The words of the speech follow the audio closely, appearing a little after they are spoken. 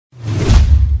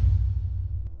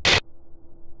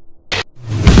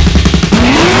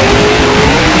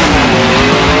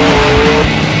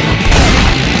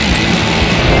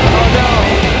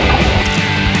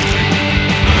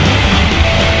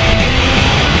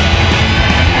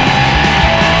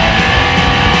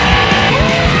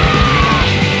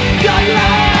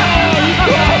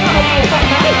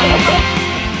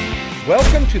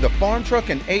Farm Truck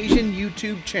and Asian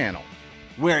YouTube channel,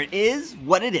 where it is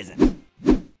what it isn't.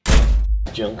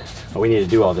 Junk. Oh, we need to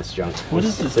do all this junk. What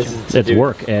is this? It's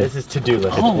work, Ed. This is to-do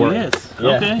list. Oh, work. yes.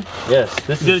 Yeah. Okay.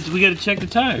 Yes. We gotta check the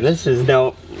tires. This is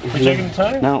no. We're checking the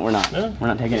tires? No, we're not. No? We're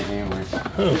not taking it anywhere.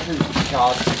 This is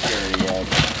job security, Ed.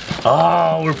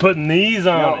 Oh, we're putting these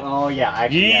on. Oh yeah,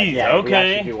 actually, Jeez, yeah, okay. We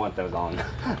actually do want those on.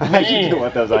 I actually do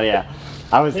want those on. Yeah.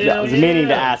 I was meaning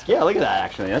to ask. Yeah, look at that.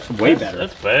 Actually, that's way better.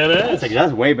 That's badass.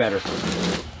 That's way better.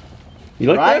 You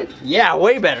like right? that? Yeah,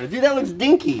 way better. Dude, that looks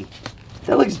dinky.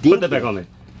 That looks dinky. Put that back on there.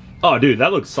 Oh, dude,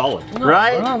 that looks solid. No,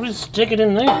 right? No, just stick it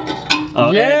in there.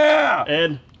 Yeah.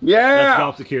 Ed. Yeah. That's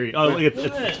job security. Oh, look,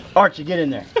 it's Archie, get in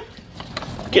there.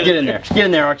 Get in there. Get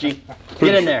in there, Archie.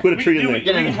 Get in there. Put a tree in there. We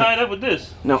can tie it up with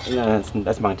this. No,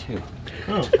 that's mine too.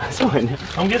 Oh. That's mine.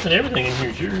 I'm guessing everything in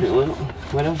here is yours. Well,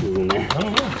 what else is in there? I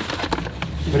don't know.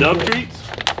 Dog treats?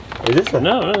 Is this a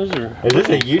those are. Is this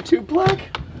a YouTube plug?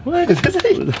 What? Is this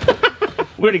a?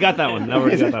 We already got that one. No, we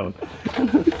already got that one.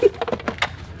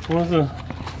 What's the?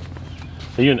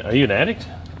 Are you an addict?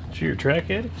 Are you a track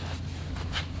addict?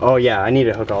 Oh yeah, I need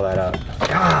to hook all that up.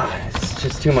 God, it's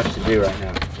just too much to do right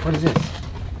now. What is this?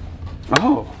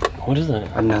 Oh, what is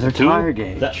that? another tire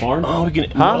gauge. That farm? Oh, we can.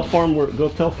 Huh? Go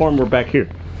tell farm we're back here.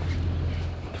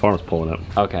 The farm's pulling up.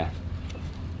 Okay.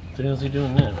 What the hell's he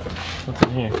doing now? What's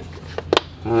in here?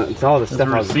 It's all the stuff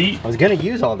a receipt? I was gonna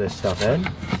use all this stuff, Ed.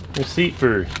 Receipt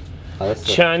for That's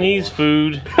Chinese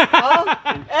food in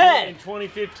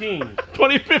 2015.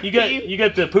 2015. You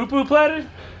got the poo poo platter?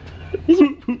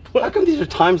 How come these are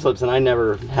time slips and I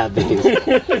never had these?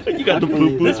 You got the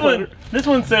poo poo. This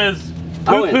one says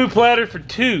poo poo platter for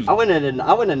 2. I went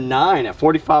a 9 at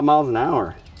 45 miles an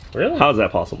hour. Really? How's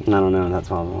that possible? I don't know. That's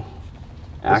possible.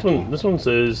 This one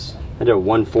says. I did a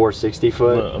 1.460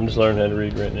 foot. I'm just learning how to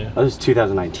read right now. Oh, this is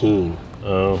 2019.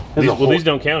 Oh, Well, these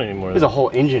don't count anymore. This is a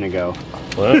whole engine ago.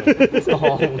 Wow.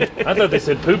 I thought they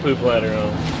said poo poo platter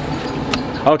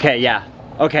on. Okay, yeah.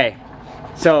 Okay.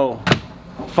 So,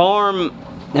 farm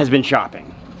has been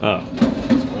shopping. Oh.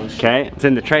 Okay, it's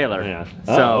in the trailer. Yeah.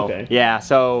 So, okay. yeah.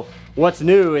 So, what's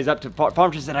new is up to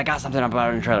Farm just said I got something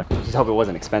about in the trailer. Just hope it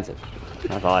wasn't expensive.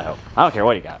 That's all I hope. I don't care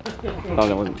what you got. As long as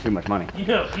it wasn't too much money. You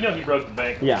know he broke the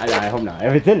bank. Yeah, I hope not.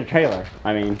 If it's in the trailer,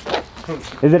 I mean,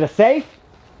 is it a safe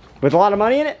with a lot of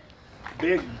money in it?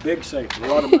 Big safe, a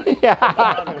lot of money.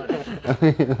 Yeah.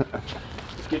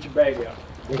 Let's get your bag out.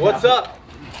 What's up?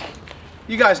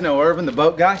 You guys know Irvin, the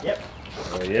boat guy? Yep.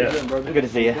 Oh, yeah. Good to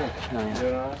see you.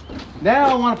 Now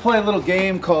I want to play a little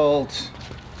game called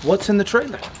What's in the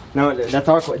Trailer? No, that's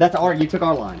our. You took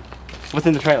our line. What's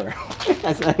in the trailer?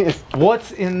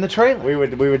 What's in the trailer? We would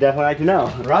definitely like to know.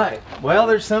 Right. Well,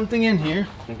 there's something in here.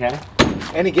 Okay.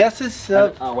 Any guesses?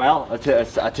 Well, a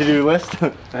to-do list.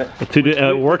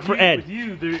 Work for Ed. With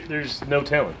you, there's no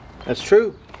telling. That's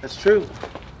true. That's true.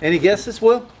 Any guesses,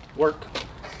 Will? Work.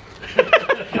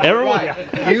 Everyone.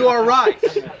 Right. You are right.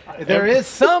 There is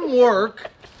some work,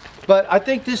 but I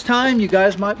think this time you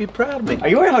guys might be proud of me. Are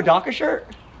you wearing a Hodaka shirt?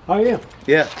 Oh yeah.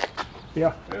 Yeah.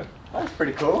 Yeah. That's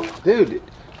pretty cool. Dude,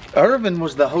 Irvin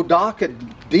was the Hodaka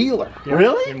dealer.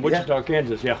 Really? In Wichita,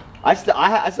 Kansas, yeah. I still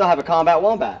have a combat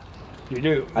wombat. You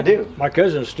do? I do. My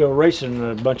cousin's still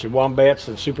racing a bunch of wombats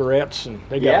and superettes, and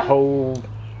they got a whole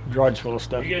garage full of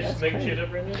stuff. You guys just making shit up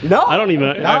right now? No. I don't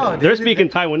even. No, they're speaking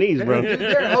Taiwanese, bro. Dude,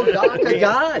 they're Hodaka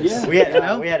guys. Yeah. We had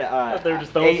they were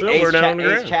just throwing silver down on the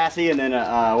Ace ground. chassis and then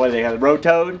what do they have? Road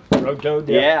Toad. Road Toad,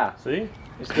 Yeah. See?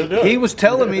 You still do it. He was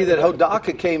telling me that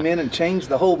Hodaka came in and changed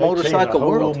the whole motorcycle the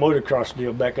whole world. motocross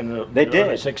deal back in the They did.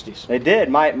 early 60s. They did.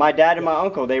 My dad and my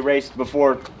uncle, they raced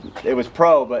before it was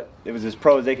pro, but it was as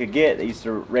pro as they could get. They used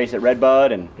to race at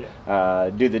Redbud and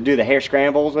do the hair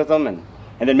scrambles with them, and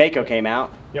then Mako came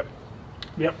out. Yep.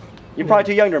 Yep. You're probably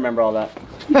too young to remember all that.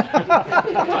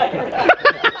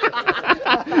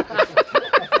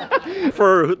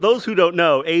 For those who don't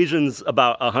know, Asian's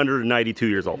about 192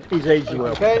 years old. He's aged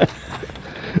well. Okay.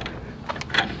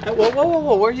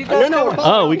 Whoa, where are you guys going?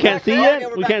 Oh, we can't see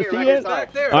yet? We can't see yet?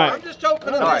 Back there. All right. I'm just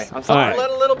opening Sorry. this. I'm sorry. Let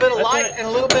a little bit of light and a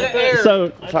little bit of air. So,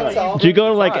 That's all. do you go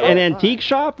to like an antique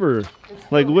shop or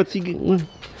like what's he? There's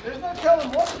no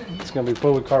telling what to do. It's going to be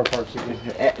full of car parts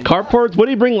again. Car parts? What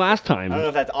did he bring last I don't know time?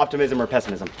 if that's optimism or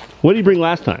pessimism. What did he bring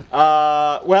last time?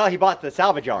 Well, he bought the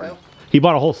salvage yard. He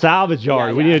bought a whole salvage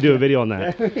yard. Yeah, We need to do a video on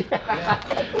that.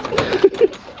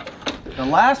 The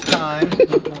last time,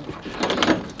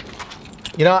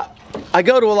 you know, I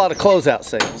go to a lot of closeout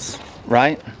sales,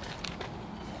 right?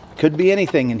 Could be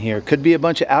anything in here. Could be a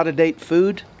bunch of out-of-date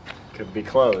food. Could be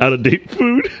closed. Out of date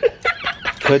food.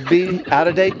 Could be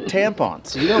out-of-date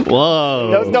tampons. You don't. Whoa.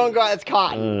 Those don't go. It's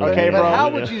cotton. Okay, But bro.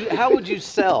 how would you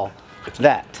sell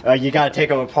that. You gotta take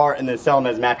them apart and then sell them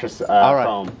as mattress All right.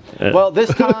 foam. Well, this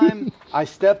time I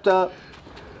stepped up,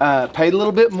 paid a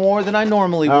little bit more than I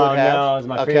normally would Oh, have. no, it's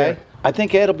my okay. fear. I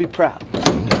think Ed will be proud.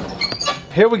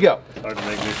 Here we go. Hard to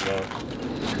make this now.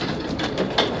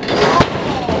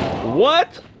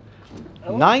 What?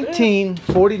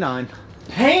 1949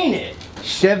 Painted.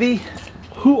 Chevy.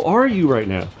 Who are you right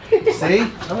now? See?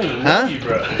 I don't even Huh? know you,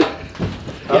 bro.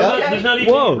 Yeah. There's not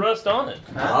even Whoa. any rust on it.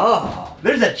 Oh,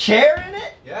 there's a chair in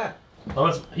it? Yeah.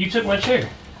 Oh, you took my chair.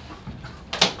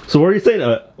 So what are you saying?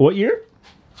 What year?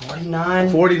 49.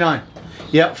 49.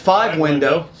 Yep. Five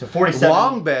window. So 47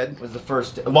 Long bed. was the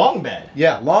first. Long bed.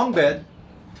 Yeah. Long bed.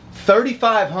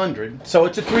 3,500. So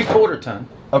it's a 3/4 ton.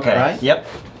 Okay. Right? Yep.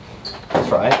 That's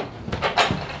right.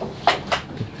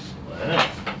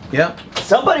 Yep.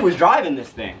 Somebody was driving this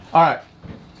thing. All right.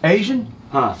 Asian,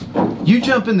 Huh. you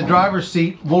jump in the driver's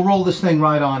seat. We'll roll this thing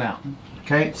right on out.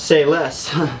 Okay? Say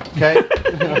less. Okay?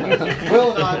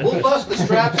 Will and I, we'll bust the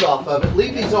straps off of it.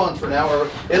 Leave these on for now, or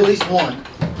at least one.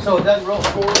 So it doesn't roll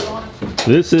forward on it.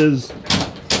 This is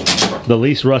the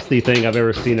least rusty thing I've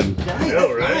ever seen him. Nice.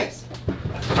 know, right? Nice.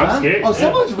 I'm scared. Oh,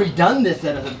 someone's redone this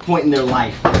at a point in their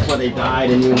life before they died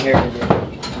and you inherited it.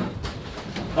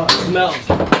 Oh, it smells.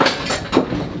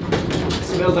 It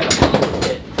smells like a pumpkin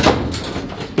pit.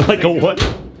 Like a what?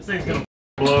 This thing's gonna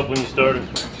blow up when you start it.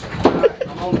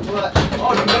 I'm on the foot.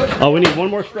 Oh, you know, Oh, we need one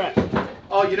more strap.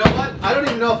 oh, you know what? I don't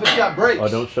even know if it's got brakes. Oh,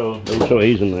 don't show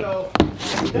Asian that. So,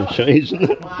 Don't show Asian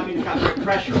that. Well, I mean, it's got great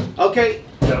pressure. okay.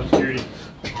 Job security.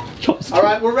 All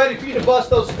right, we're ready for you to bust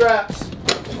those straps.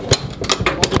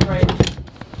 Hold the brake.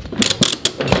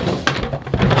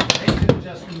 Asian,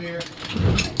 adjust the mirror.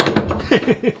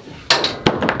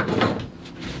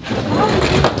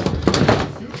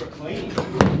 Super clean.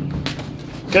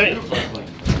 Okay.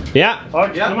 Yeah, All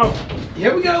right, Yeah. come on.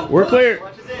 Here we go. we're clear.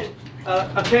 Watch us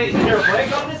in. Okay, Is there a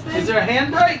brake on this thing? is there a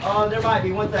handbrake? Oh, there might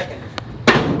be. 1 second.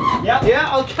 Yep.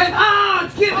 Yeah, okay. Ah,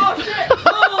 it's getting. Oh, shit.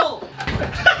 Oh!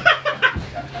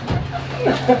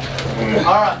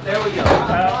 All right, there we go.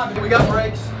 We got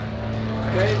brakes.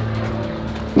 Okay.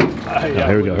 Oh,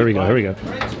 here we go, here we go, here we go.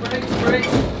 Brakes, brakes,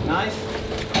 brakes. Nice.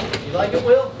 You like it,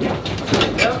 Will? Yep.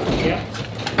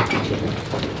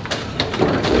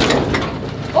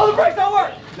 Oh, the brakes don't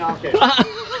work! No, I'm kidding. All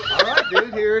right,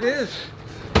 dude, here it is.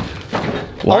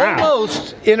 Wow.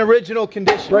 Almost in original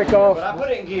condition. Brake off. But I put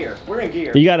it in gear. We're in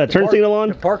gear. You got a turn signal The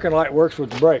on? parking light works with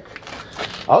the brake.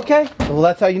 Okay, well,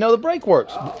 that's how you know the brake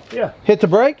works. Yeah. Hit the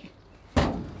brake.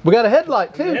 We got a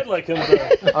headlight, The too. headlight comes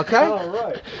out. Okay? All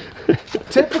right.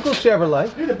 Typical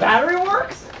Chevrolet. Dude, the battery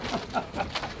works?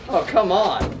 Oh, come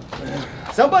on.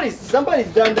 Somebody's done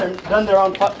their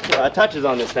own touches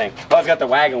on this thing. Oh, it's got the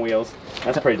wagon wheels.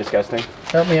 That's pretty disgusting.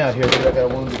 Help me out here, dude. I got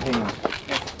a wounded hand.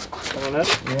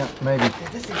 Yeah, maybe.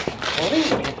 This is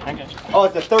oh,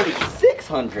 it's a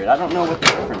 3600. I don't know what the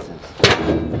difference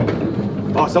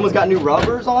is. Oh, someone's got new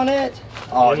rubbers on it.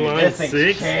 Oh, dude, Inline this thing's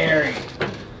 6. scary.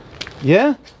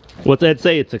 Yeah? What's that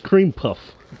say? It's a cream puff.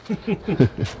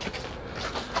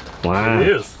 Wow. It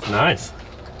is. Nice.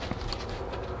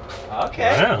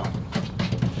 Okay. Wow.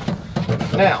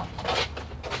 Now,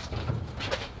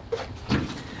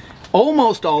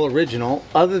 almost all original,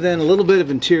 other than a little bit of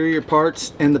interior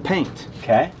parts and the paint.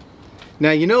 Okay.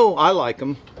 Now, you know I like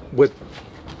them with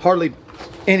hardly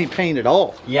any paint at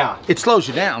all. Yeah. It slows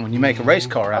you down when you make a race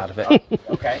car out of it.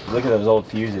 Okay. Look at those old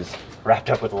fuses wrapped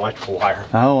up with electrical wire.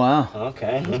 Oh, wow.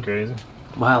 Okay. That's crazy.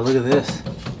 Wow, look at this.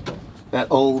 That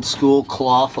old school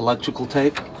cloth electrical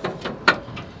tape.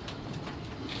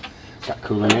 Got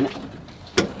coolant in it.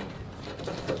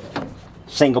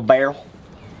 Single barrel.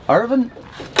 Irvin,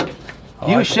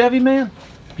 you a Chevy man?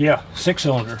 Yeah,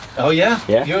 6-cylinder. Oh, yeah?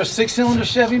 Yeah. You're a 6-cylinder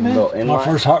Chevy man? Little inline. My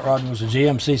first hot rod was a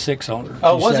GMC 6-cylinder.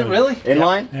 Oh, was it 57. really?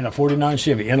 Inline? And a 49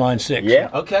 Chevy, inline 6. Yeah.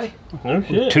 Okay. Oh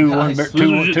shit. Two Nice.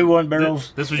 two one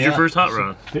barrels, This was Yeah. your first hot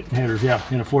rod. fit headers, yeah,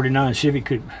 in a 49 Chevy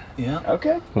coupe. Yeah.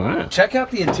 Okay. Wow. Check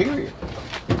out the interior.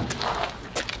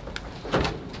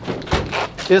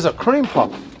 It's a cream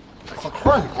puff. It's a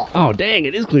cream puff. Oh, dang,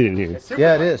 it is clean in here.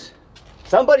 Yeah, it is.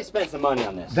 Somebody spent some money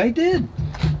on this. They did.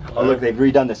 Oh, look, they've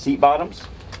redone the seat bottoms.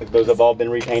 Like those have all been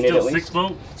repainted Still at least.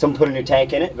 6-volt. Someone put a new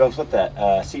tank in it. Go and flip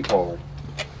that seat forward.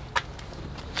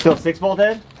 Still 6-volt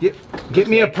head? Get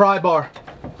me a pry bar.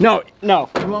 No, no.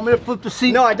 You want me to flip the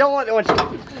seat? No, I don't want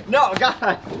you. No,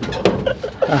 God.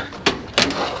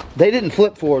 They didn't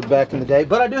flip forward back in the day,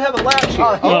 but I do have a latch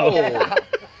here. Oh.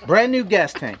 Brand new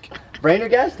gas tank. Brand new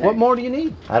gas tank. What more do you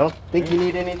need? I don't think you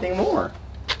need anything more.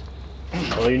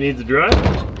 All you need is a drive.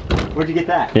 Where'd you get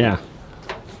that? Yeah.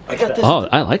 I got this. Oh,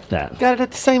 I like that. Got it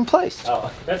at the same place.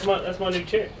 Oh. That's my new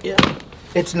chair. Yeah.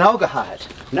 It's Naugahyde.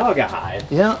 Naugahyde?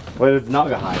 Yeah. What is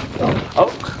Naugahyde?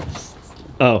 Oh.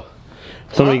 Oh.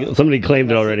 Somebody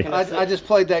claimed it already. I just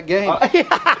played that game.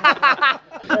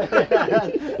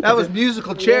 That was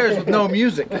musical chairs with no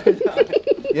music.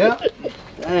 Yeah.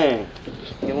 Dang.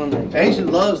 Get one of those.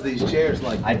 Asian loves these chairs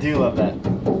like that. I do love that.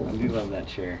 I do love that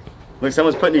chair. Look,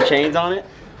 someone's putting new chains on it.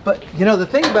 But you know, the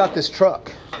thing about this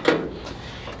truck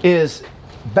is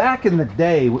back in the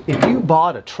day, if you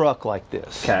bought a truck like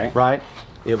this, okay, right,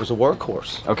 it was a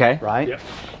workhorse. Okay. Right? Yep.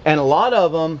 And a lot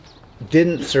of them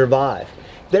didn't survive.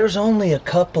 There's only a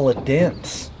couple of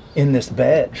dents in this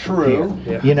bed. True.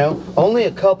 Yeah. You know, only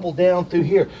a couple down through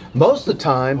here. Most of the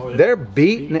time, they're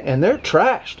beaten and they're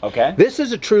trashed. Okay. This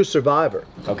is a true survivor.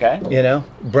 Okay. You know,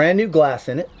 brand new glass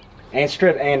in it. And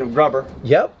strip and rubber.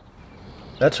 Yep.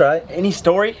 That's right. Any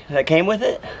story that came with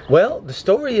it? Well, the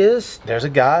story is there's a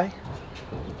guy.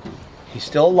 He's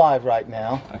still alive right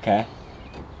now. Okay.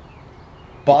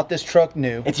 Bought this truck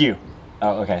new. It's you.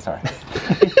 Oh, okay, sorry.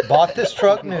 Bought this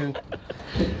truck new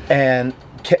and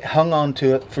hung on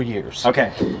to it for years.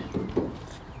 Okay.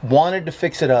 Wanted to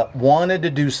fix it up, wanted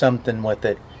to do something with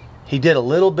it. He did a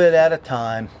little bit at a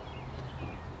time.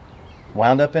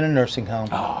 Wound up in a nursing home.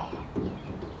 Oh.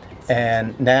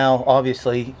 And now,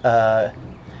 obviously,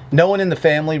 no one in the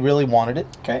family really wanted it.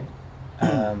 Okay.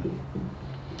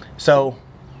 So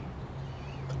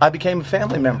I became a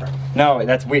family member. No,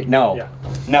 that's weird. No. Yeah.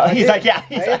 No, he's like, yeah.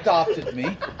 He's They like, adopted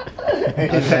me.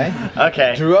 Okay.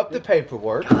 okay. Drew up the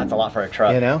paperwork. God, that's a lot for a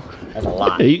truck. You know. That's a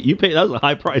lot. Yeah, you paid. That was a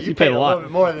high price. You paid a lot. little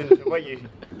bit more than what you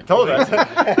told us.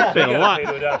 Paid a lot.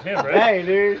 Without him, right? Hey,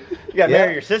 dude. You got to Yeah.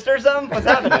 marry your sister or something? What's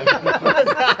happening?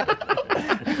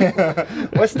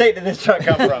 What state did this truck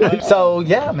come from? So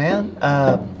yeah, man.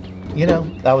 You know,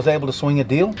 I was able to swing a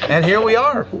deal, and here we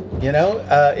are. You know,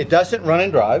 it doesn't run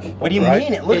and drive. What do you right?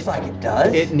 mean? It looks like it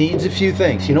does. It needs a few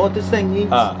things. You know what this thing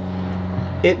needs?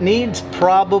 It needs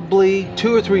probably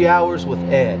 2 or 3 hours with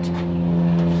Ed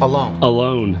alone.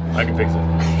 Alone. I can fix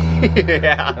it.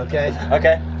 yeah. Okay.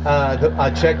 Okay. I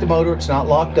checked the motor. It's not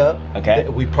locked up. Okay.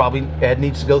 Ed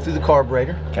needs to go through the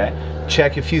carburetor. Okay.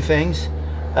 Check a few things.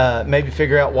 Maybe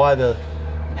figure out why the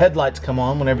headlights come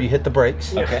on whenever you hit the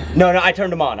brakes. Okay. No, I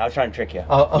turned them on. I was trying to trick you.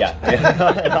 Oh, okay.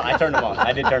 Yeah. No, I turned them on.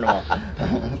 I did turn them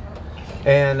on.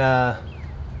 And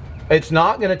it's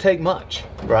not going to take much,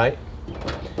 right?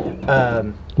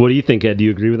 What do you think, Ed? Do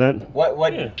you agree with that?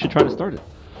 What? Yeah. Should try to start it.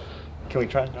 Can we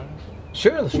try it?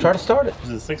 Sure, let's try to start it. Is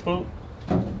it 6 bolt?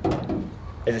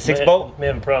 Is it 6 bolt? May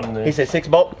have a problem there. He said 6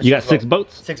 bolt? You got 6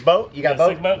 boats? 6 bolt? You got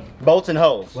both? 6 bolt? Bolts and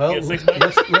holes. Well, You got 6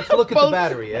 let's look at the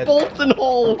battery, Ed. Bolts and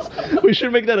holes. We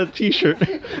should make that a T-shirt.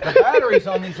 The batteries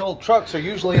on these old trucks are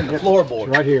usually in the floorboard.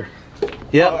 Right here.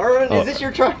 Yeah. Irvin, is this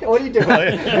your truck? What are you doing?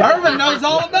 Irvin knows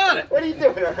all about it. What are you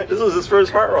doing, Irvin? This was his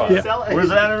first hot rod. Yeah. Where's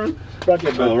that, Aaron? Right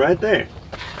there, Oh, right there.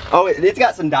 Oh, it's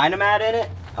got some dynamite in it?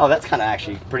 Oh, that's kind of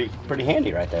actually pretty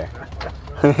handy right there.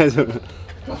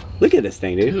 Look at this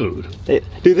thing, dude. Dude,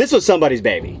 this was somebody's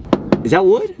baby. Is that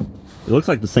wood? It looks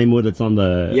like the same wood that's on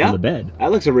the bed.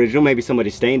 That looks original. Maybe somebody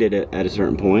stained it at a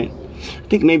certain point. I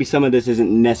think maybe some of this isn't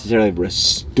necessarily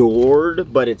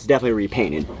restored, but it's definitely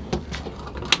repainted.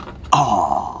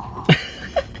 Oh,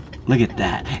 look at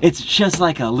that. It's just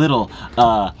like a little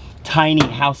tiny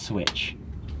house switch.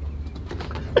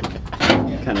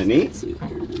 Kind of neat.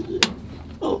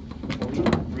 Oh.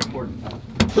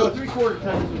 So a 3/4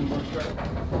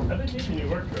 ton. I've been teaching you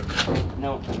work truck.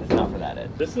 No, it's not for that,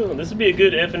 Ed. This would be a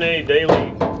good F&A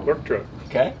daily work truck.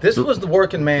 Okay. This was the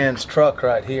working man's truck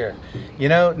right here. You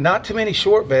know, not too many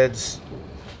short beds.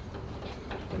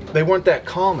 They weren't that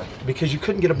common because you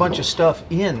couldn't get a bunch of stuff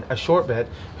in a short bed.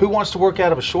 Who wants to work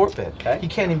out of a short bed? Okay. You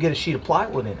can't even get a sheet of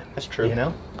plywood in it. That's true. You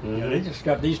know? Yeah, they just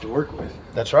got these to work with.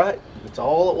 That's right. That's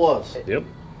all it was. Yep.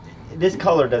 This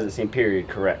color doesn't seem period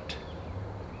correct.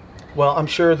 Well, I'm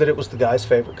sure that it was the guy's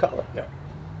favorite color. Yeah.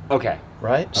 Okay.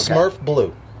 Right? Smurf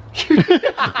blue.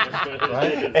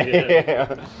 Right?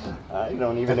 Yeah. I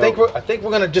don't even know. I think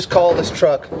we're gonna just call this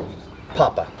truck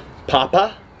Papa.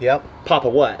 Papa? Yep. Papa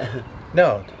what?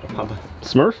 No. Papa.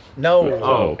 Smurf? No.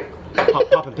 Oh.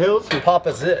 Popping pills?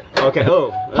 Papa's it. Okay.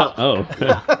 Oh. Oh.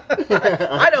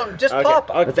 I don't just Okay.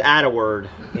 Papa. Let's add a word.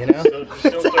 You know?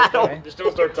 Just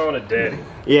don't start calling it daddy.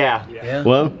 Yeah. Yeah.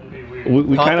 Well,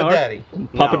 we Papa kind of are. Daddy.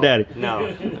 Papa No. Daddy.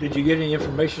 No. Did you get any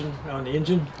information on the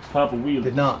engine? Papa Wheeler.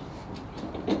 Did not.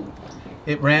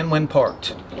 It ran when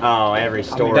parked. Oh, every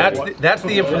story. That's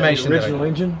the information. The That original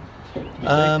engine?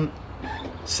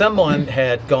 someone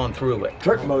had gone through it.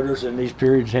 Truck motors in these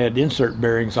periods had insert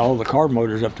bearings. All the car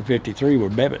motors up to 53 were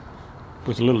Bebbit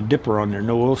with a little dipper on their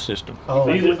no oil system.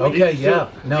 Oh, These are okay, still- yeah.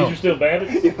 No. These are still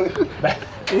batteries? These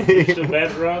are still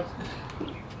battery rods?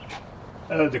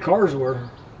 The cars were.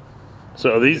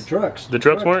 So these The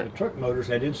trucks weren't? The truck motors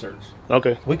had inserts.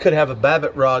 Okay. We could have a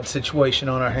Babbitt rod situation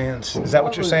on our hands. Is that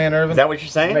what you're saying, Irvin? Is that what you're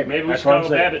saying? Maybe we That's should what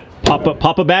call I'm Babbitt.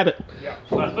 Papa Babbitt.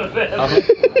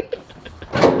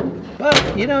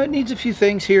 But, you know, it needs a few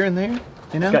things here and there.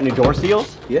 You know? Got new door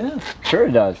seals? Yeah. Sure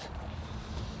it does.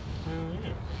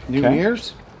 New Okay.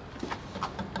 mirrors.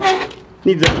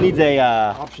 Needs a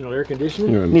Optional air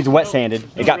conditioning. needs wet sanded.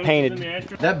 It got painted.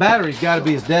 That battery's got to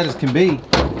be as dead as can be.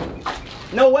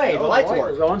 No way, the lights light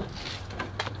work. was on.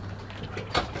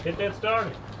 Get that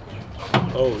started.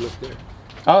 Oh, look there.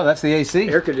 Oh, that's the AC.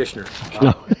 Air conditioner.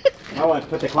 I want to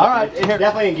put the clock. All right, It's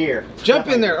definitely in gear. Jump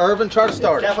in there, Irvin. Try to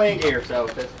start it. Definitely in gear, so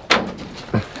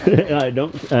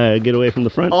Don't get away from the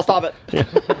front. I'll stop it.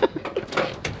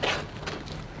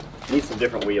 Need some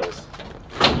different wheels.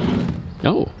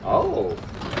 Oh. Oh.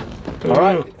 All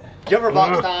right. Jumper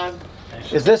box time.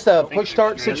 Is this a push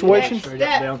start situation? Straight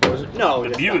up down towards it. No, The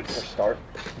it's Buicks. not push start.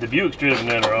 The Buick's driven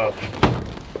in or off.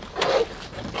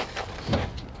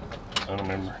 I don't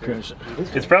remember.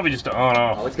 It's probably just an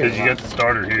on-off because you got the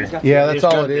starter here. Yeah, that's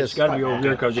all it It's is. got to be over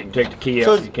there because you can take the key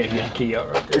So out. You can't get the key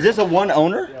out right there. Is this a one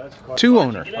owner? Two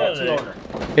owner. Get out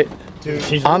of there.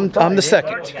 I'm the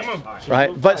second, Come on.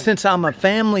 right? But since I'm a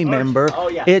family member, Oh,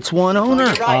 yeah. it's one owner.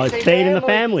 Right, it same stayed in the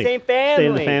family. Same family. Stayed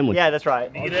in the family. Yeah, that's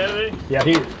right. Get out of there.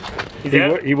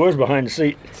 Yeah, he was behind the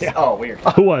seat. Yeah. Oh, weird.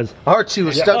 Who was? Archie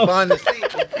was stuck behind the seat.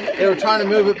 They were trying to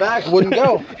move it back, wouldn't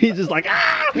go. He's just like,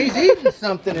 ah! He's eating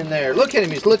something in there. Look at him,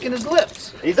 he's licking his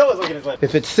lips. He's always looking at his lips.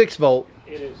 If it's 6 volt,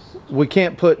 we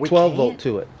can't put 12 volt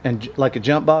to it, and like a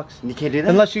jump box. You can't do that?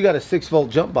 Unless you got a 6 volt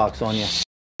jump box on you.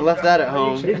 I left that at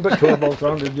home. You can put 12 volts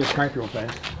on it, just crank real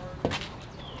fast.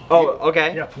 Oh,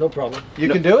 okay. Yeah, no problem. You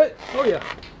can do it? Oh yeah.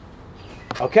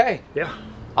 Okay. Yeah.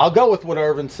 I'll go with what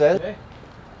Irvin said.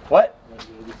 What?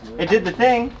 It did the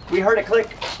thing. We heard it click.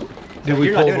 Did we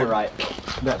You're not pull doing it right.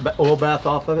 that oil bath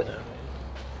off of it?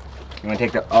 You want to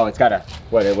take the? Oh, it's got a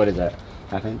what is that?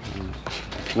 Half inch,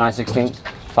 9/16,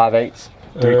 5/8,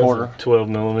 3/4. 12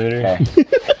 millimeter.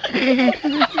 Okay.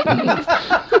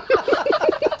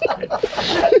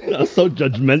 That's so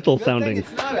judgmental sounding.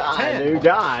 It's not a 10. Dude,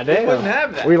 God damn. wouldn't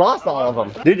have that. We lost all of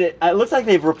them. Dude, it looks like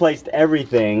they've replaced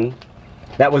everything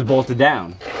that was bolted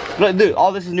down. Look, dude,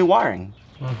 all this is new wiring.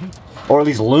 Or at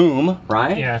least loom,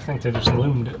 right? Yeah, I think they just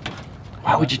loomed it.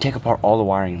 Why would you take apart all the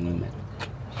wiring and loom it?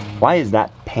 Why is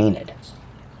that painted?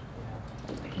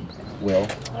 Will?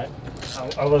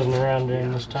 I wasn't around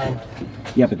during this time.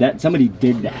 Yeah, but that somebody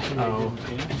did that. Oh.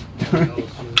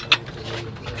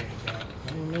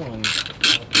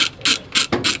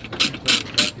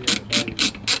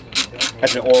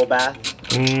 That's an oil bath.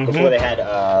 Before they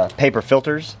had paper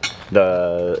filters,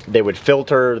 they would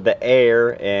filter the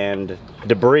air and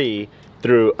debris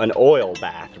through an oil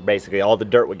bath. Basically, all the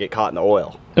dirt would get caught in the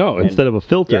oil. Oh, And- instead of a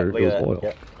filter, look it at was that.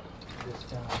 oil. Yep.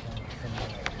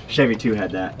 Chevy 2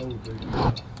 had that.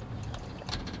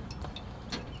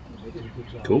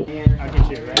 Cool.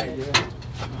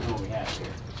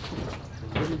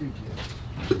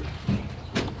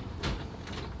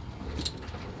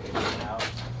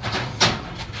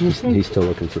 He's still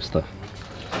looking for stuff.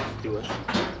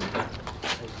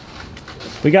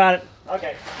 We got it.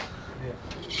 Okay.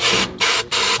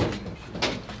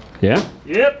 Yeah?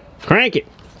 Yep. Crank it.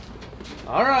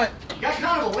 All right. You got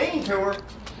kind of a lean to her.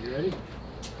 You ready?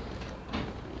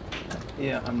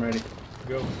 Yeah, I'm ready.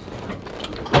 Go.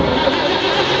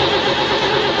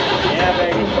 Yeah,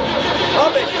 baby.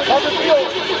 Pump it. Pump the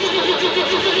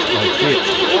fuel.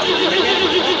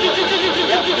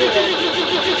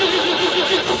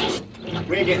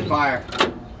 We ain't getting fire.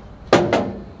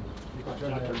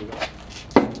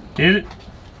 Did it?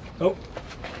 Oh,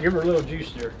 give her a little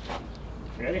juice there.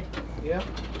 Ready? Yeah.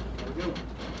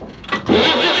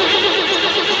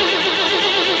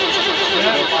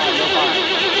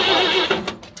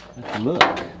 Look.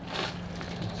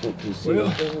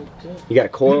 Well, You got a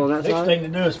coil on that next side? thing to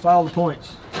do is file the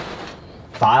points.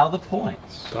 File the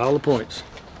points. File the points.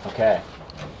 Okay.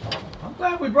 I'm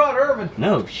glad we brought Irvin.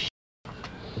 No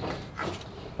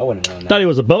I wouldn't have known Thought he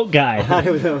was a boat guy. that.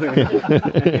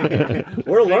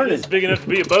 We're learning. It's big enough to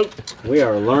be a boat. We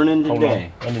are learning Hold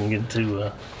today. on. I didn't get to.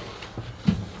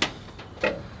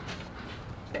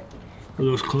 Are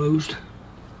those closed?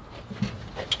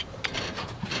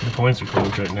 The points are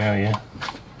closed right now, yeah.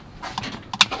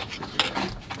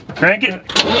 Crank it.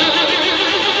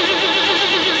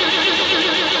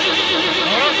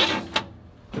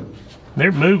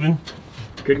 They're moving.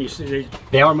 Couldn't you see?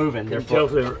 They are moving. They're They're,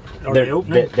 tell if they're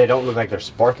opening. they don't look like they're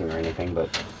sparking or anything, but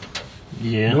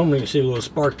Yeah. Normally you see a little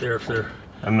spark there if they're.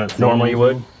 I'm not. normally you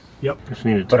would. Yep. Just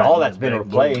need to But tighten all that that's been back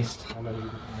replaced.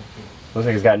 Looks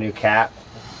like it's got a new cap.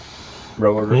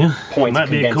 Rotor. Yeah. Points Might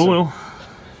be a condenser. coil.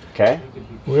 Okay.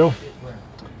 Well,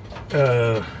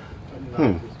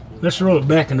 let's roll it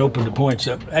back and open the points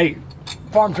up. Hey,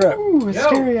 farm truck. Ooh, it's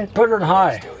scary. Put her in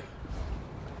high.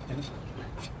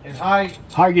 In high.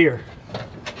 High gear.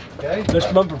 Okay. Let's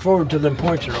bump her forward till them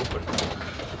points are open.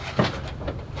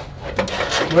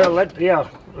 Well, Yeah,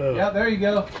 there you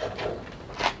go.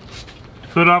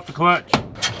 Foot off the clutch.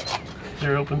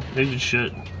 They're open. They just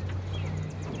shut.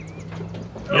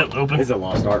 Yep, open. This is a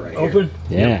lost art right here. open.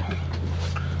 Yeah.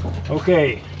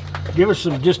 Okay. Give us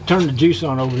some. Just turn the juice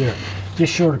on over there.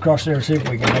 Just short across there and see if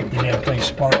we can make the damn thing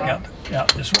spark out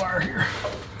this wire here.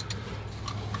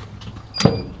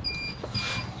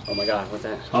 Oh my God, what's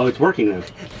that? Oh, it's working now.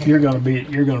 You're gonna be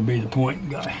the point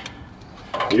guy.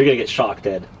 You're gonna get shocked,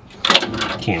 Ed.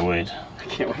 Can't wait. I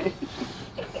can't wait.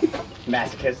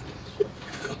 Masochist.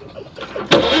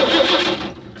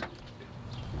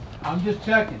 I'm just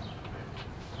checking.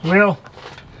 Well,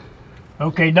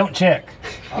 okay, don't check.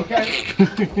 Okay.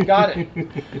 Got it.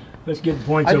 Let's get the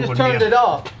points I open just turned again. it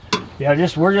off. Yeah,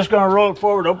 we're just gonna roll it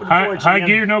forward, open the points High again.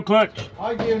 gear, no clutch.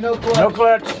 I give no clutch. No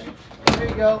clutch. There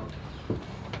you go.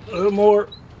 A little more.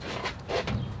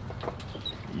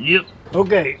 Yep.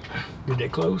 Okay. Did they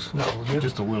close? No, we're good.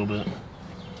 Just a little bit.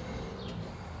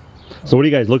 So what are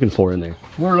you guys looking for in there?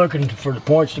 We're looking for the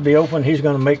points to be open. He's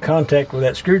going to make contact with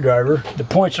that screwdriver. The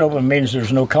points open means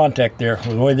there's no contact there.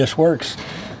 Well, the way this works,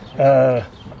 the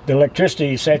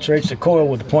electricity saturates the coil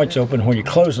with the points open. When you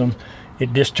close them,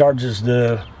 it discharges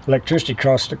the electricity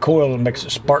across the coil and makes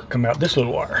a spark come out this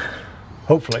little wire.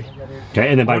 Hopefully. Okay,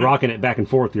 and then by rocking it back and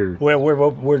forth, you're... Well,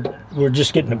 we're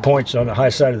just getting the points on the high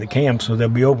side of the cam, so they'll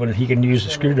be open, and he can use the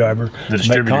screwdriver to make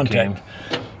distributor contact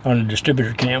on the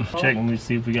distributor cam. Checking to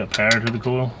see if we got power to the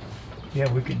coil. Yeah,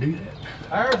 we could do that.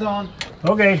 Power's on.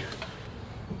 Okay.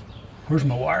 Where's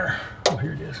my wire? Oh,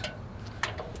 here it is.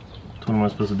 What am I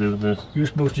supposed to do with this? You're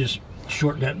supposed to just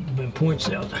short the points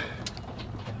out.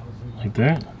 Like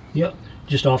that? Yep.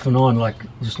 Just off and on,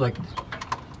 just like.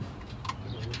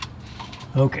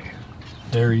 Okay.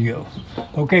 There you go.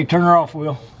 Okay, turn her off,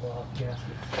 Will.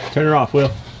 Turn her off, Will.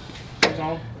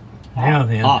 Now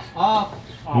then. Off. Off.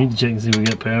 We need to check and see if we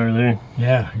got power there.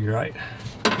 Yeah, you're right.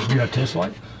 You got a test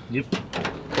light? Yep.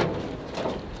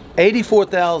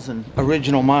 84,000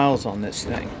 original miles on this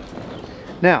thing.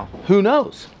 Now, who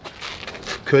knows?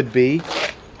 Could be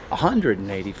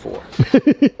 184.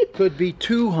 Could be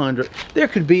 200. There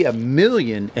could be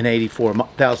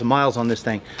 1,084,000 miles on this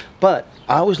thing. But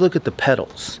I always look at the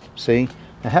pedals. See?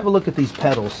 Now have a look at these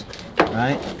pedals,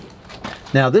 right?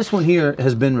 Now this one here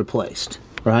has been replaced,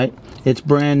 right? It's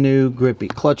brand new, grippy.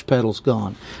 Clutch pedal's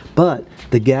gone. But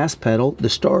the gas pedal, the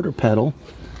starter pedal,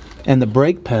 and the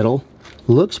brake pedal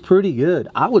looks pretty good.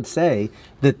 I would say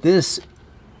that this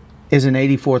is an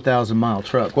 84,000 mile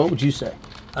truck. What would you say?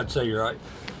 I'd say you're right.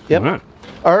 Yep. All right.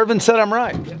 Irvin said I'm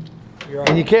right. You're right.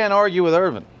 And you can't argue with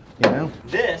Irvin, you know?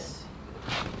 This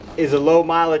is a low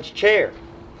mileage chair.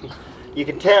 You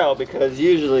can tell because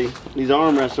usually these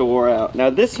armrests are wore out. Now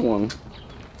this one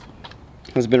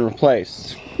has been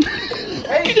replaced.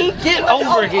 Hey, get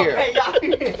over here.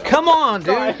 Okay, Come on,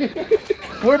 dude.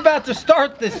 We're about to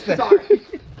start this thing.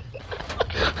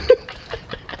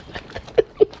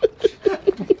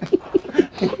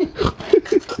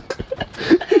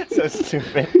 So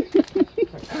stupid.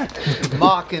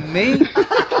 Mocking me?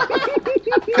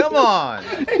 Come on.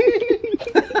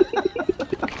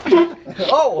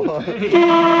 Oh,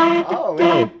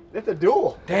 it's a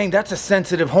duel. Dang, that's a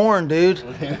sensitive horn, dude.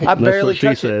 I That's barely what she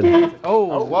touched it. said.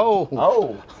 Oh, whoa.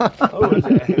 Oh,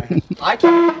 I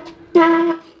can.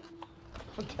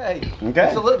 Okay.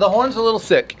 Okay. The horn's a little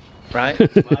sick, right?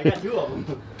 I got two of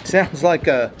them. Sounds like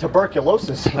a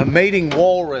Tuberculosis. mating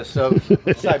walrus of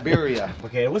Siberia.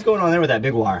 Okay, what's going on there with that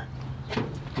big wire?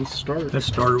 That's starter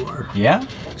wire. Yeah?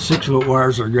 6-foot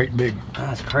wires are great big.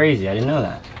 That's crazy. I didn't know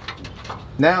that.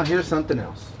 Now here's something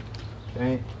else.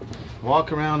 Okay.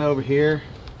 Walk around over here.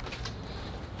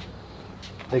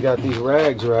 They got these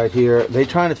rags right here. They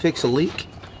trying to fix a leak?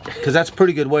 Because that's a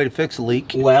pretty good way to fix a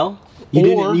leak. Well, you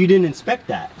didn't inspect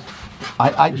that.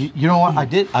 You know what? I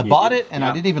did. I bought it and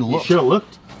I didn't even look. You should have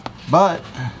looked. But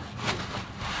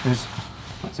there's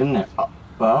What's in there?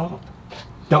 Oh.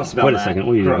 Don't smell Wait that. a second.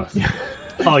 What are you Gross. doing?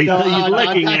 Oh, he's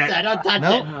licking it. Don't touch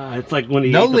no, It's like when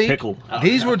he no ate the leak. pickle.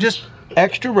 These were just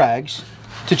extra rags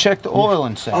to check the oil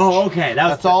and such. Oh, okay.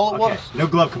 That's all it was. No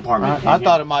glove compartment. I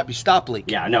thought it might be stop leak.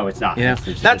 Yeah, no, it's not. You know,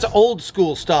 It's that's an old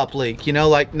school stop leak, you know,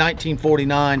 like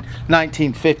 1949,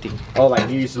 1950. Oh, like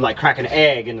you used to like crack an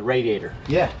egg in the radiator.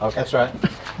 Yeah, okay. That's right.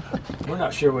 We're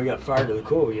not sure we got fire to the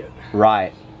coil yet.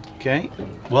 Right. Okay,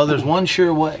 well, there's one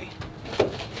sure way.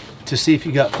 to see if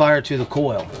you got fire to the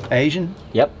coil. Asian,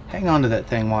 Yep. hang on to that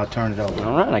thing while I turn it over.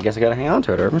 All right, I guess I gotta hang on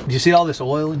to it, Urban. Do you see all this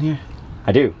oil in here?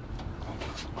 I do.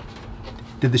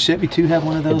 Did the Chevy 2 have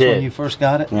one of those did. when you first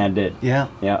got it? Yeah, I did. Yeah.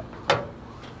 Yeah.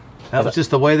 That was just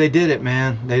the way they did it,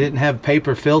 man. They didn't have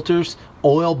paper filters,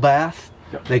 oil bath,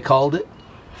 they called it.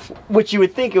 Which you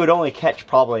would think it would only catch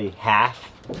probably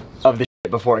half of the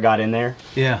shit before it got in there.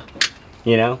 Yeah.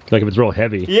 You know? Like if it's real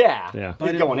heavy. Yeah. Yeah.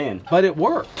 It's going in. But it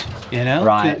worked, you know?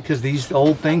 Right. Because these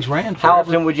old things ran forever. How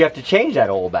often would you have to change that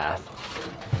oil bath?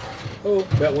 Oh,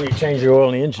 about when you change the oil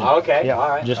in the engine. Okay. Yeah, All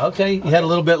right. Just Okay, you had a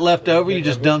little bit left over, you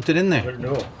just dumped it in let there. it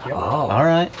know. Yep. Oh. All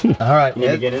right. All right. You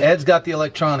need to get in? Ed's got the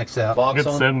electronics out. Box Good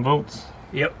on. 7 volts.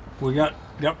 Yep. We got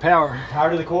power.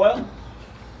 Power to the coil?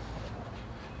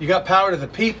 You got power to the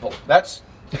people. That's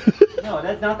No,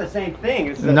 that's not the same thing.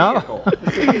 It's a No. vehicle.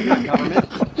 It's not government.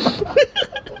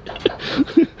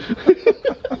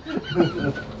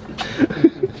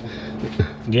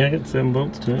 Yeah, I got 7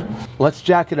 volts to it. Let's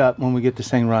jack it up when we get this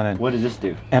thing running What does this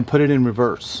do? and put it in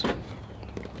reverse.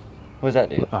 What does that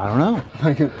do? I don't know.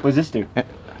 What does this do?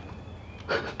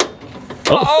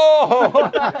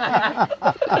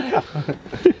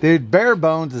 Dude, bare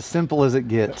bones as simple as it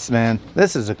gets, man.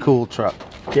 This is a cool truck.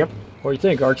 Yep. What do you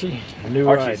think, Archie? A new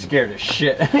ride. Archie's scared as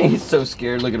shit. He's so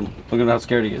scared. Look at him. Look at how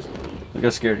scared he is. Look how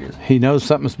scared he is. He knows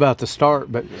something's about to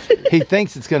start, but he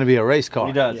thinks it's going to be a race car.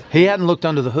 He does. He hadn't looked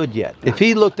under the hood yet. If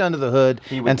he looked under the hood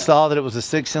would and know. saw that it was a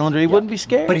 6-cylinder, he wouldn't be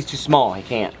scared. But he's too small. He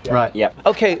can't. Right. Yep.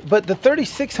 Okay, but the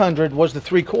 3600 was the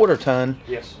 3/4 ton,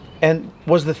 Yes. and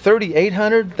was the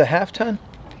 3800 the half ton?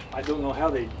 I don't know how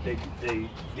they gauged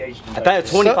them. I thought it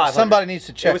was 2500. Somebody needs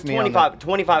to check It was me on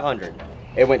 2500.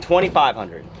 It went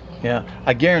 2500. Yeah,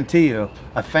 I guarantee you,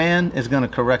 a fan is going to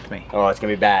correct me, Oh, it's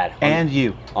gonna be bad. and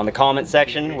you. On the comment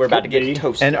section, we're about to get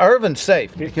toasted. And Irvin's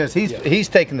safe because he's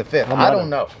taking the fifth. I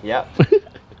don't know. Yep.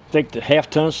 Think the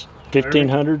half tons,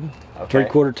 1500. Okay.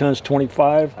 3/4 tons,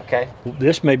 25. Okay.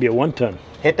 This may be a 1 ton.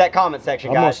 Hit that comment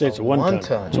section, I'm gonna guys. say it's a 1 1 ton.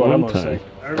 ton. That's what I'm 1 gonna ton.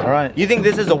 say. All right. You think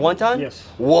this is a 1 ton? Yes.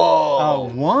 Whoa.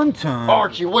 Oh, 1 ton.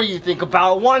 Archie, what do you think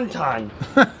about a 1 ton?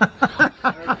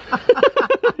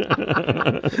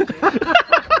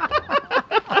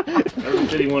 Urban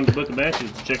said he wanted to book a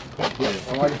matches to check the pump.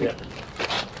 I like that.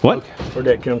 What? Where'd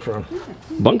that come from?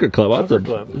 Bunker Club. Bunker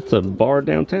Club. That's a bar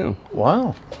downtown.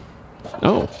 Wow.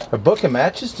 Oh. A book of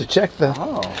matches to check the.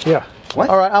 Yeah.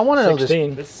 All right, I want to know this.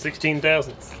 16. This is 16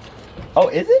 thousandths. Oh,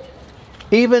 is it?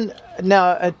 Even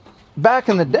now, back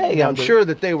in the day, I'm sure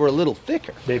that they were a little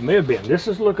thicker. They may have been. This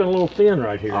is looking a little thin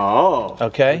right here. Oh.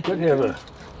 Okay. Could have a.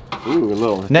 Ooh, a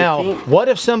little. Now, 15. what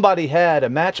if somebody had a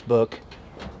matchbook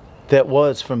that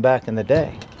was from back in the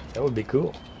day? That would be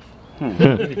cool.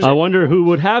 I wonder who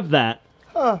would have that.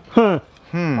 I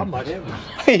might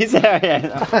have. He's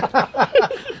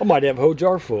I might have a whole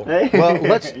jar full. Well,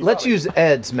 let's use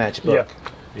Ed's matchbook.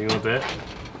 You want that?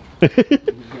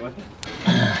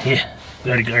 Yeah.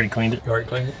 Already cleaned it. You already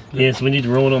cleaned it? Yes, we need to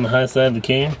roll it on the high side of the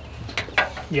can.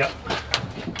 Yeah.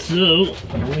 So,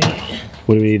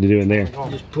 what do we need to do in there?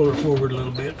 Just pull it forward a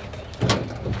little bit.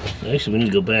 Actually, we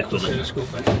need to go back with Okay, it. let's go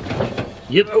back.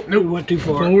 Yep. Oh, no, we went too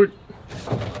far. Forward.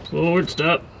 Forward,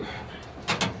 stop.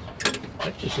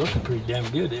 That's just looking pretty damn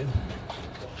good, Ed.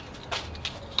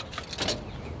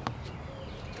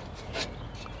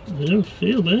 I don't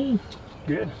feel bad.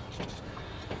 Good.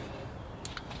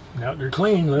 Now they're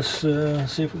clean. Let's see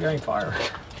if we got any fire.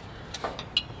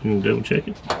 You can double check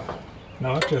it.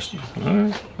 No, I trust you. All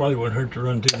right. Probably wouldn't hurt to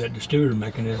run through that distributor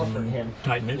mechanism and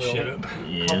tighten that shit up.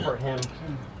 Yeah. Comfort him.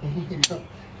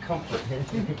 Comfort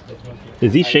him.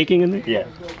 Is he shaking in there? Yeah.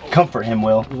 Comfort him,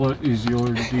 Will. What is your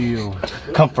deal?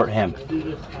 Comfort him.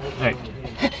 Hey,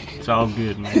 it's all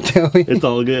good, man. It's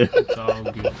all good. It's all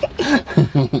good.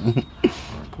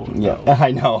 Yeah,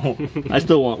 I know. I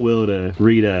still want Will to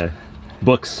read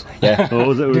books. Yeah. What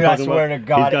was it we were Dude, I talking swear about? to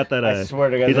God, He's got that. I swear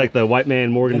to God, He's like the white man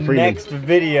Morgan The Freeman. next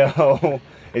video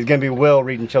is gonna be Will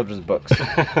reading children's books.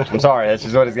 I'm sorry, that's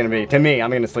just what it's gonna be. To me, I'm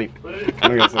gonna sleep.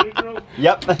 I'm gonna sleep.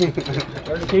 Yep. Turn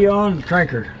the key on,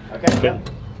 cranker. Okay. Yep.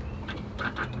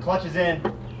 Clutch is in.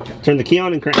 Turn the key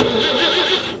on and crank.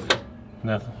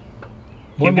 Nothing.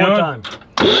 One Keep more going. time.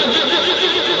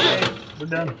 Okay, we're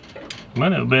done.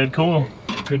 Might have a bad coil.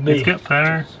 Could It's be. got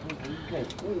power.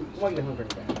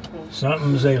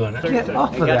 Something's ailing it. Get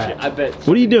off of that. I bet.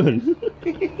 What are you doing?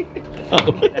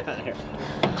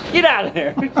 Get out of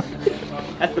there.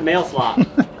 That's the mail slot.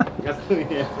 That's where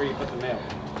you put the mail.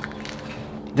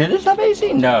 Did this have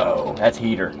AC? No, that's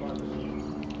heater.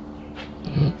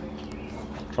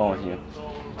 What's wrong with you?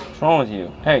 What's wrong with you?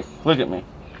 Hey, look at me.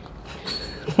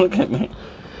 Look at me.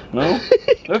 No?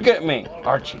 Look at me.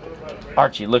 Archie.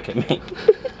 Archie, look at me.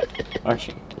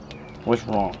 Archie, what's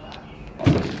wrong?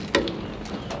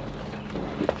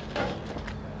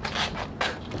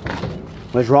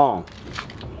 What's wrong?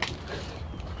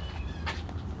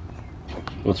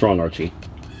 What's wrong, Archie?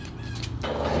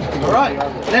 All right.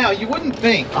 Now, you wouldn't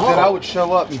think that I would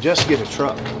show up and just get a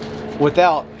truck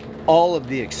without all of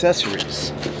the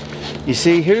accessories. You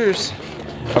see, here's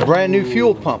a brand new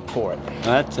fuel pump for it.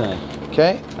 That's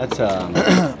Okay? that's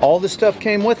All this stuff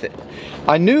came with it.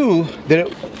 I knew that it...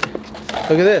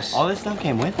 Look at this. all this stuff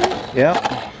came with it.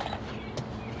 Yeah.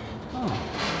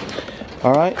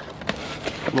 All right.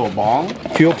 Little bong.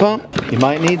 Fuel pump. You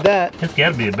might need that. It's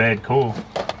got to be a bad coil.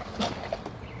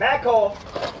 Back hole.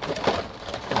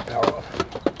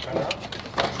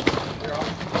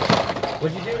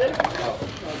 What'd you do there?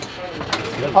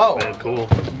 Oh, Bad coil.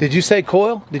 did you say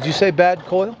coil? Did you say bad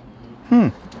coil?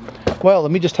 Well,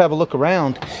 let me just have a look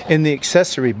around in the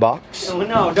accessory box. Oh,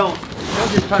 no, don't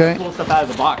just try Okay. to pull stuff out of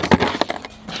the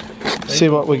box. See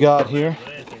what we got here.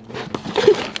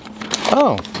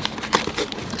 Oh,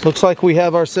 looks like we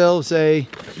have ourselves a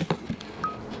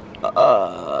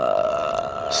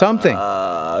something.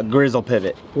 Grizzle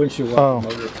pivot. Windshield Oh,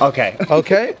 motor. Okay.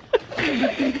 okay.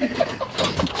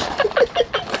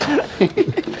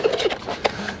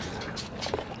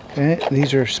 Okay,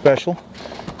 these are special.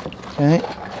 Okay,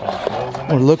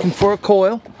 we're looking for a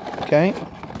coil. Okay.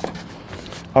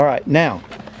 All right, now,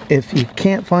 if you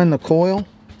can't find the coil,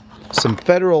 some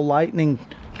Federal Lightning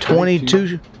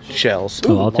 22 shells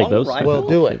Oh, I'll take those. will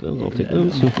do it. I'll take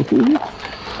those.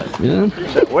 Yeah.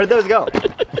 Where'd those go?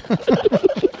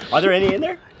 Are there any in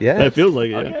there? Yeah, It feels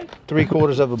like it. Okay.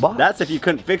 3/4 of a box. That's if you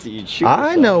couldn't fix it, you'd shoot.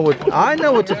 I know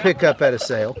what to pick up at a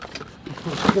sale.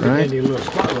 Look at handy little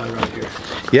spotlight right here.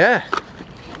 Yeah.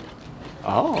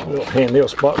 Oh, Little handy little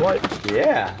spotlight.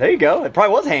 yeah. There you go. It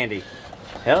probably was handy.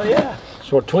 Hell yeah.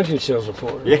 That's what 20 shells are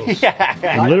for.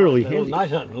 Yeah. Literally Little handy. night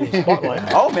hunting, little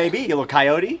spotlight. Oh, maybe. You little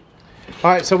coyote.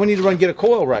 All right, so we need to run get a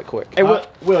coil right quick. Hey,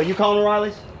 Will, you calling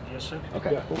O'Reilly's? Yes, sir.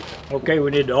 Okay. Okay, we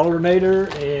need the alternator,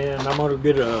 and I'm gonna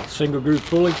get a single groove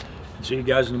pulley. See you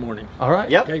guys in the morning. All right.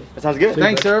 Yep. Okay. That sounds good.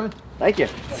 Thanks, Irvin. Thank you.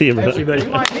 See you, See you, brother. buddy. We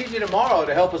might need you tomorrow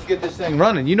to help us get this thing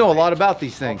running. You know a lot about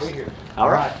these things. All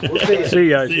right. We'll see you. See you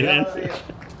guys. See you, man.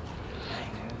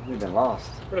 We've been lost.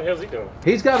 Where the hell's he going?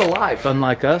 He's got a life,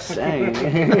 unlike us. Dang.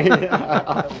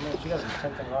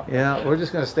 Yeah, we're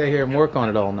just gonna stay here and work on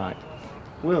it all night.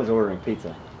 Will's ordering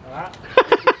pizza.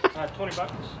 20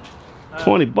 bucks.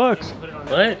 20 bucks.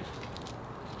 What?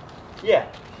 Yeah.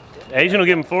 Asian will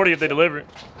give him 40 if they deliver it.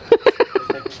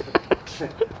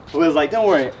 Will's like, don't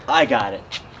worry, I got it.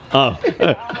 Oh.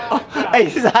 Hey, he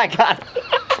says, I got it.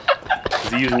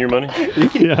 Is he using your money?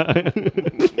 Yeah.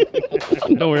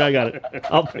 Don't worry, I got it.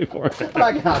 I'll pay for it.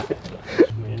 I got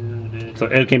it. So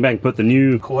Ed came back and put the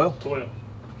new. Coil. Coil.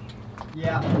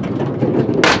 Yeah.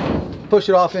 Push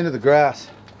it off into the grass.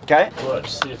 Okay. Clutch.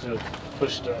 See if it'll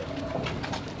push start.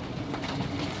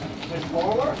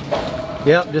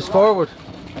 Yep, just forward.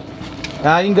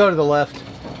 Now you can go to the left.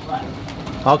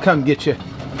 I'll come get you.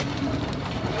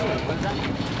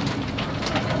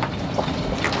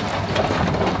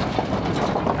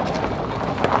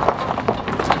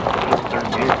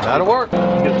 That'll work.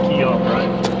 Get the key off, right?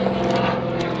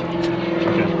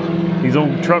 Okay. These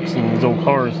old trucks and these old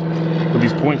cars with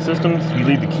these point systems, you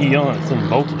leave the key on, it's some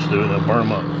voltage through it, they'll burn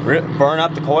them up. Burn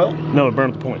up the coil? No, it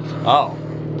burns the points. Oh.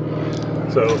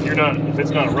 So if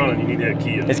it's not running, you need that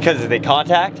key on. It's because they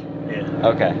contact? Yeah.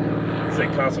 Okay. It's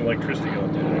that constant electricity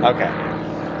going through there. Okay.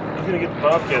 He's gonna get the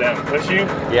Bobcat out and push you.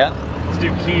 Yeah. Let's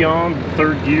do key on,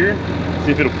 third gear,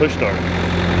 see if it'll push start.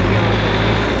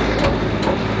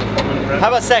 How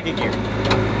about second gear?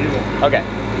 Okay.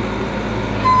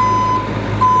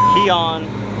 Key on,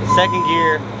 second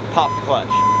gear, pop the clutch.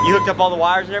 You hooked up all the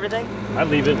wires and everything? I'd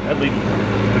leave the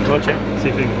clutch out, see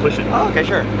if it can push it. Oh, okay,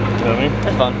 sure. You know what I mean?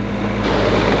 That's fun.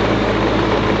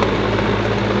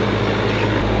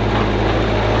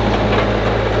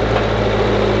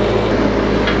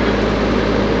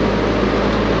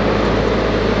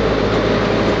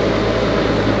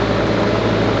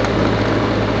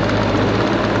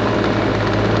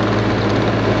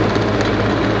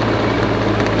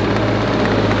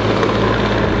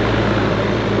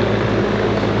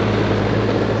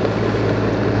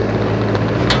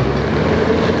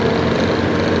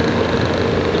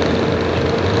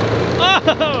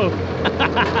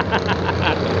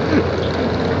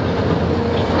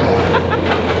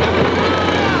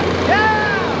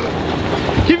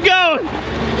 Keep going.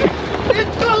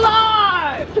 It's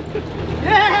alive!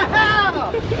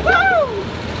 Yeah! Woo!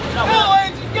 Go,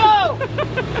 Agent, go!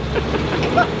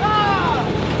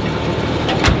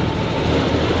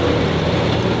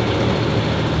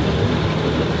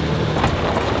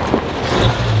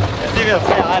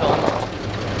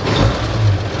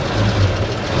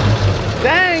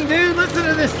 Dang, dude, listen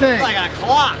to this thing. It's like a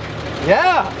clock.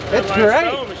 Yeah, it's Like a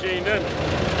great. sewing machine, doesn't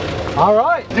it? All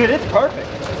right. Dude, it's perfect.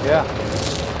 Yeah.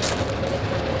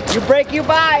 You break, you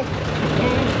buy.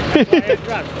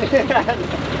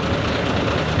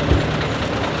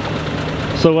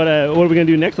 So what are we gonna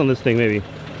do next on this thing, maybe?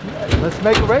 Let's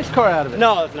make a race car out of it.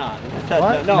 No, it's not.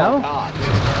 What? No, No? God.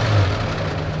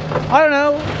 I don't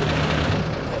know.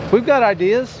 We've got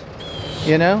ideas,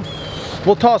 you know.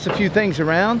 We'll toss a few things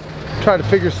around, try to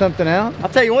figure something out. I'll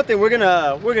tell you one thing. We're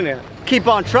gonna keep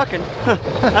on trucking.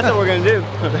 That's what we're gonna do.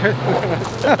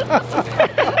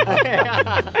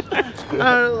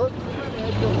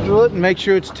 Make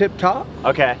sure it's tip top.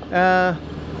 Okay.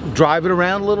 Drive it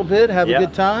around a little bit, have a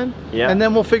good time, and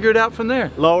then we'll figure it out from there.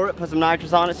 Lower it, put some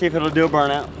nitrous on it, see if it'll do a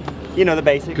burnout. You know the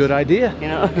basics. Good idea. You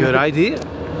know. Good idea.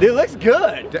 Dude, it looks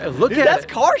good. Look Dude, at that's it.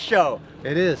 car show.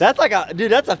 It is. That's like a,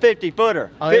 dude, that's a 50-footer.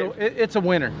 It's a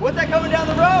winner. What's that coming down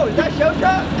the road? Is that show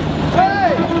truck?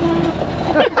 Hey!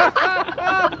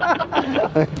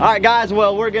 All right, guys.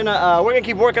 Well, we're gonna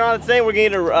keep working on this thing. We're gonna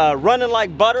get it running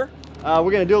like butter.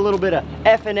 We're gonna do a little bit of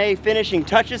F&A finishing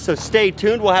touches, so stay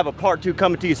tuned. We'll have a part 2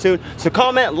 coming to you soon. So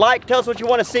comment, like, tell us what you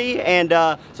want to see, and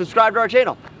subscribe to our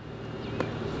channel.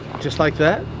 Just like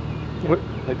that.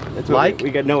 That's Like? we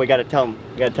got to tell them.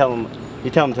 You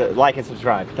tell them to like and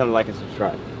subscribe. Tell them to like and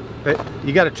subscribe.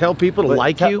 You got to tell people to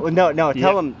like you. No,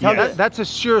 tell them. Tell them. That's a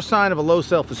sure sign of a low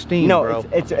self-esteem, No, bro.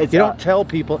 it's you don't tell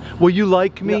people. Will you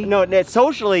like me? No,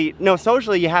 socially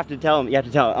you have to tell them. You have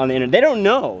to tell them on the internet. They don't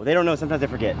know. Sometimes they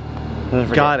forget.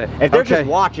 Got it. If they're Okay. just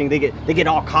watching, they get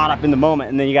all caught up in the moment,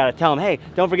 and then you got to tell them, hey,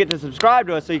 don't forget to subscribe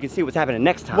to us so you can see what's happening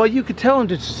next time. Well, you could tell them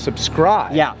to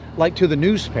subscribe. Yeah. Like to the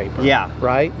newspaper. Yeah.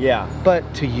 Right? Yeah. But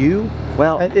to you,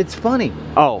 Well, it's funny.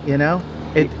 Oh. You know?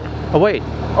 Oh, wait.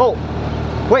 Oh,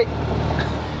 wait.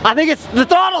 I think it's the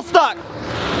throttle stuck.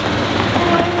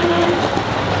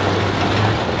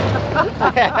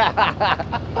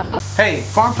 Hey,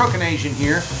 FarmtruckandAZN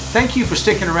here. Thank you for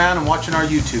sticking around and watching our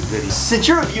YouTube videos. Since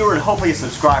you're a viewer and hopefully a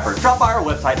subscriber, drop by our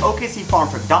website,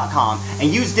 okcfarmtruck.com,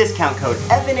 and use discount code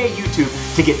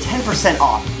FNAYouTube to get 10%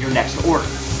 off your next order.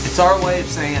 It's our way of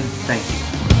saying thank you.